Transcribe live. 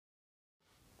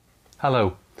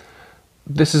Hello.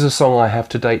 This is a song I have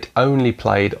to date only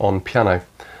played on piano,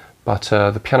 but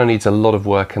the piano needs a lot of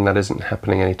work and that isn't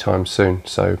happening anytime soon,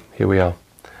 so here we are.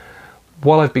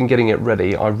 While I've been getting it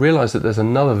ready, I realised that there's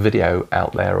another video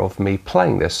out there of me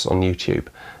playing this on YouTube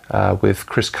with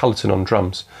Chris Cullerton on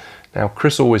drums. Now,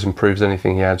 Chris always improves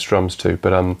anything he adds drums to,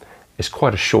 but it's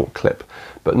quite a short clip.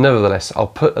 But nevertheless, I'll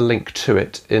put a link to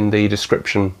it in the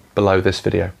description below this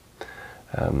video.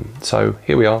 So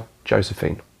here we are,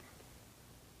 Josephine.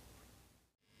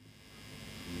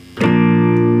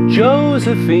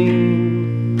 Josephine,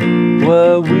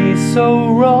 were we so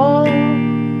wrong?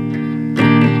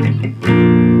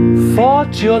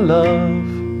 Fought your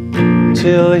love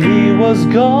till he was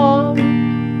gone,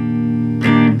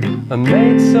 and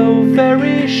made so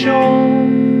very sure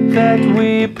that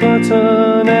we put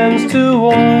an end to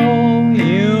all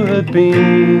you had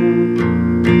been.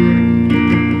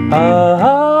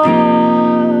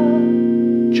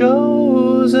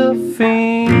 Josephine,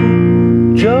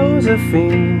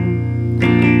 Josephine,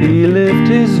 he lived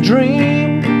his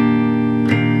dream.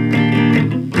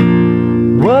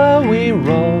 Were we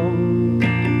wrong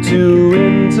to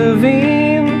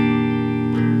intervene?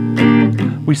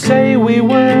 We say we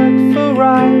work for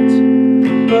right,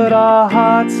 but our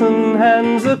hearts and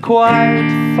hands are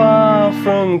quite far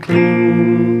from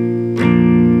clean.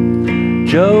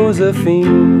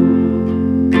 Josephine,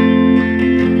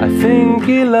 I think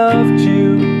he loved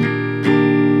you,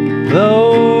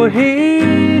 though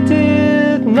he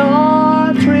did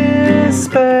not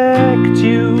respect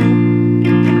you.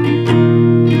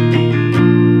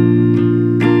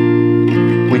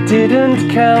 We didn't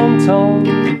count on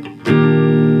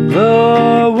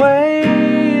the way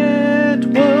it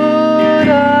would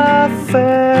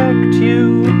affect you.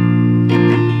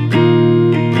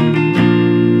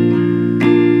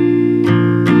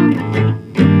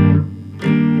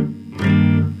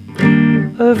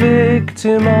 A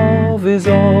victim of his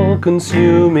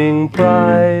all-consuming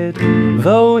pride,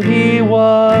 though he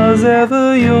was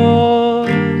ever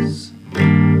yours.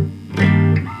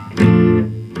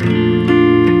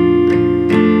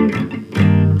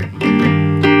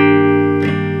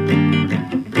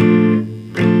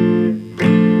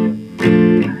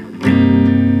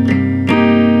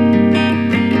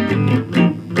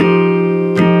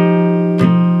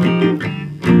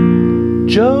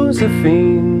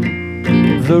 Josephine,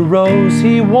 the rose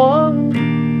he won,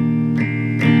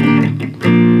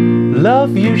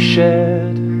 love you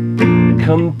shared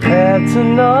compared to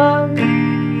none,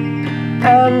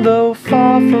 and though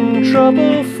far from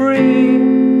trouble-free,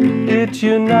 it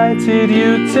united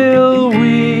you till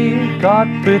we got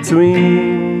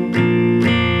between.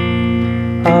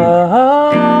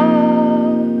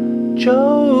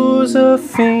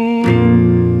 Josephine,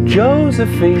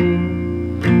 Josephine,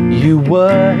 you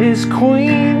were his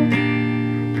queen,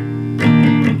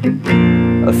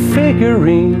 a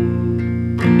figurine,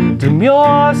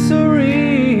 demure,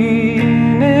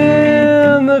 serene,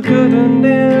 in the good and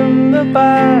in the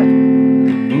bad,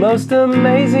 most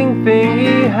amazing thing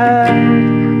he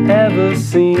had ever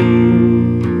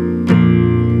seen.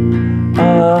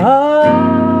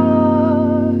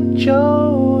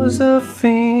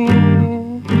 Josephine,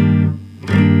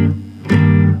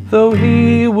 though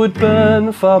he would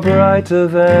burn far brighter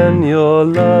than your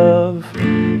love,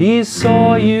 he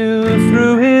saw you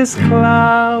through his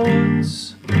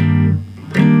clouds,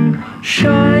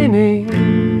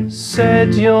 shining,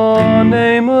 said your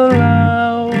name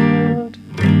aloud,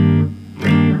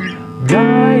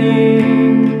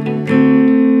 dying.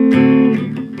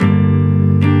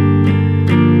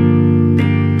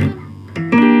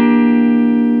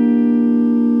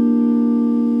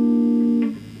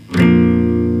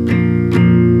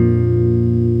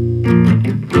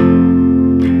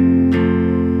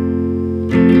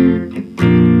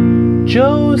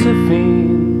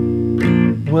 Josephine,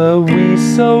 were we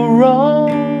so wrong?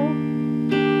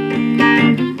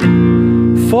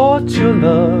 Fought your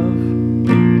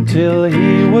love till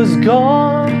he was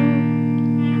gone,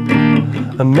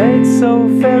 and made so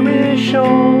very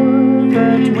sure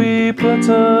that we put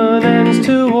an end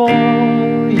to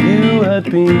all you had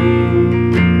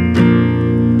been.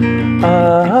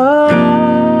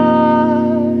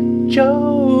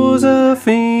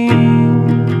 Josephine.